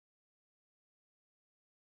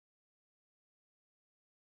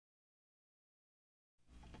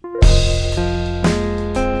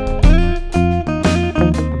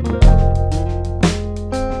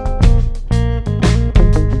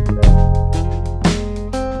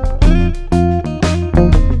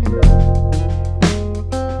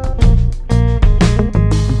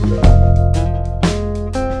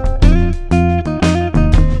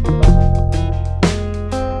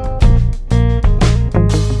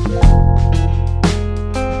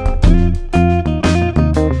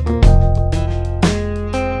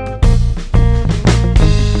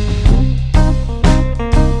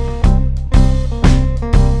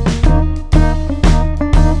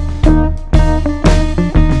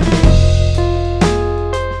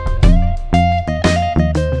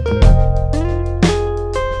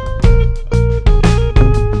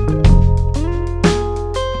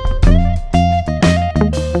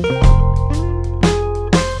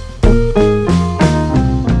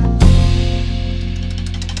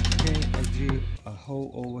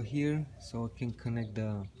here so I can connect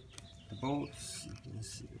the boats. You can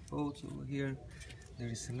see the boats over here. There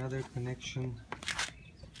is another connection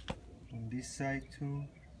on this side too.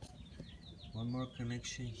 One more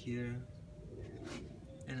connection here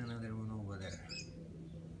and another one over there.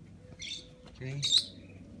 Okay.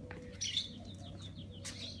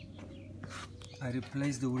 I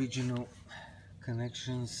replaced the original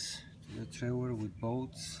connections to the trailer with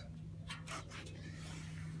bolts.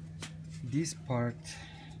 This part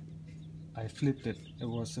I flipped it. It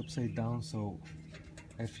was upside down, so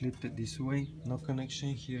I flipped it this way. No connection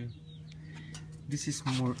here. This is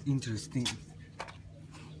more interesting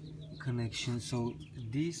connection. So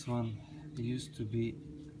this one used to be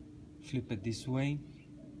flipped this way.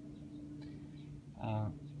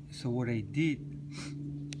 So what I did,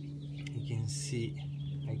 you can see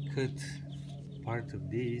I cut part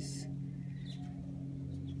of this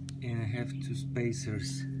and I have two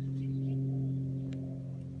spacers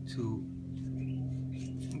to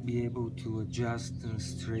be able to adjust and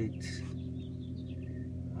straight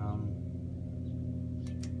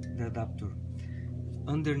the adapter.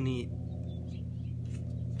 Underneath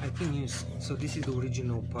I can use, so this is the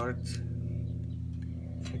original part.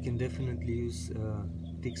 I can definitely use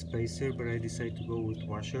thick spacer, but I decided to go with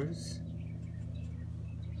washers.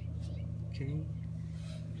 Okay.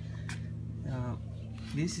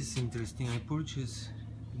 This is interesting. I purchased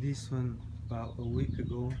this one about a week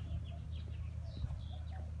ago.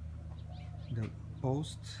 The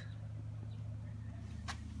post,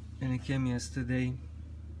 and it came yesterday.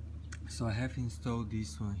 So I have installed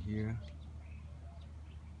this one here.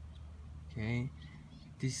 Okay.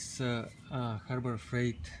 This Harbor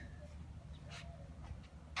Freight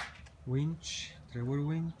winch, trailer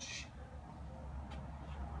winch.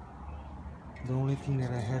 The only thing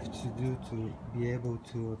that I have to do to be able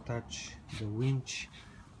to attach the winch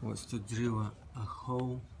was to drill a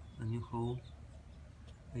hole, a new hole.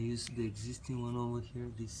 I used the existing one over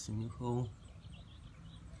here. This is a new hole.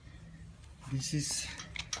 This is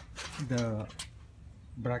the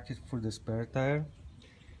bracket for the spare tire.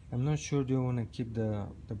 I'm not sure, do I want to keep the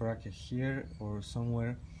bracket here or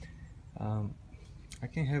somewhere. I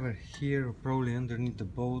can have it here or probably underneath the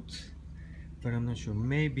boat, but I'm not sure.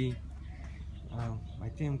 Maybe I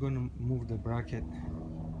think I'm going to move the bracket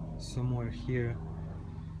somewhere here,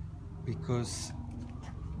 because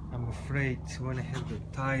I'm afraid when I have the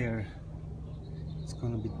tire it's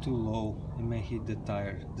going to be too low. It may hit the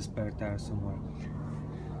tire, the spare tire somewhere.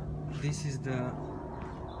 This is the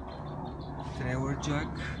trailer jack.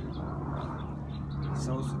 It's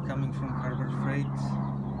also coming from Harbor Freight.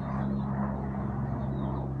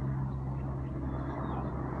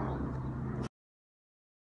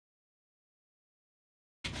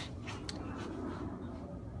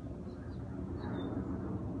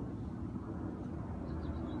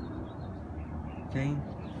 Okay,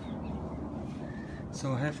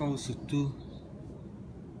 so I have also two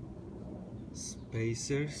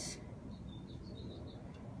spacers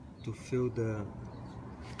to fill the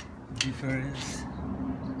difference.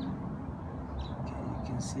 Okay, you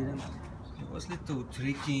can see them. It was a little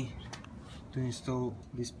tricky to install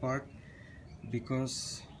this part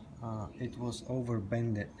because it was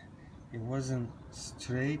overbended. It wasn't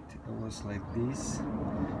straight, it was like this,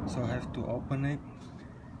 so I have to open it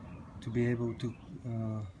to be able to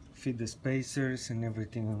fit the spacers and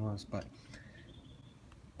everything in one spot.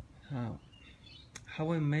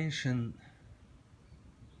 How I mentioned,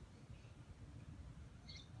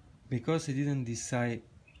 because I didn't decide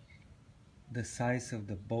the size of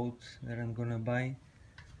the boat that I'm gonna buy,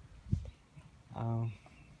 I'm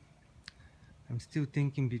still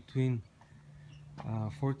thinking between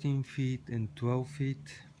 14 feet and 12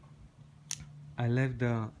 feet. I left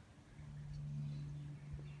the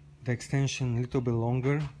extension a little bit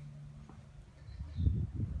longer.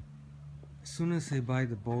 As soon as I buy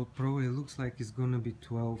the boat, probably it looks like it's gonna be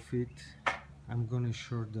 12 feet. I'm gonna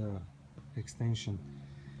short the extension.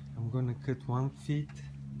 I'm gonna cut 1 feet,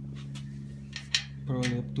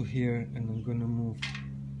 probably up to here, and I'm gonna move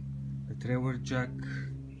the trailer jack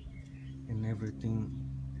and everything,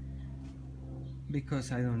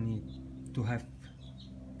 because I don't need to have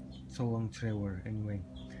so long trailer anyway.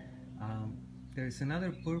 There is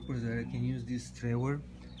another purpose that I can use this trailer.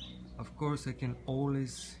 Of course, I can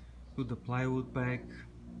always put the plywood back.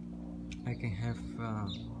 I can have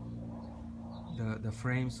the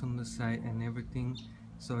frames on the side and everything,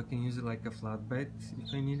 so I can use it like a flatbed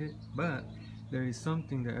if I need it. But there is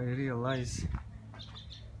something that I realize.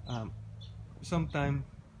 Sometimes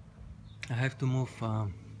I have to move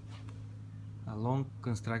long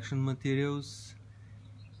construction materials,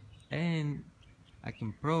 and I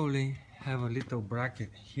can probably have a little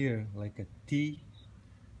bracket here, like a T,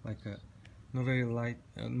 like a not very light,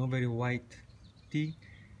 not very wide T,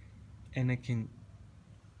 and I can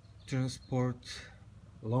transport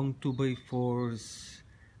long 2x4s,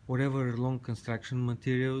 whatever long construction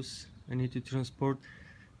materials I need to transport,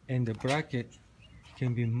 and the bracket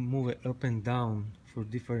can be moved up and down for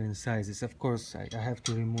different sizes. Of course, I have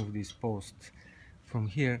to remove this post from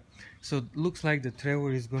here. So it looks like the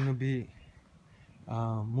trailer is going to be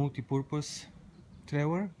a multi-purpose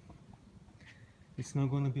trailer. It's not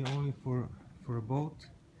going to be only for a boat,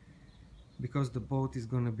 because the boat is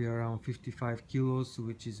going to be around 55 kilos,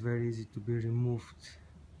 which is very easy to be removed,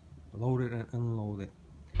 loaded and unloaded.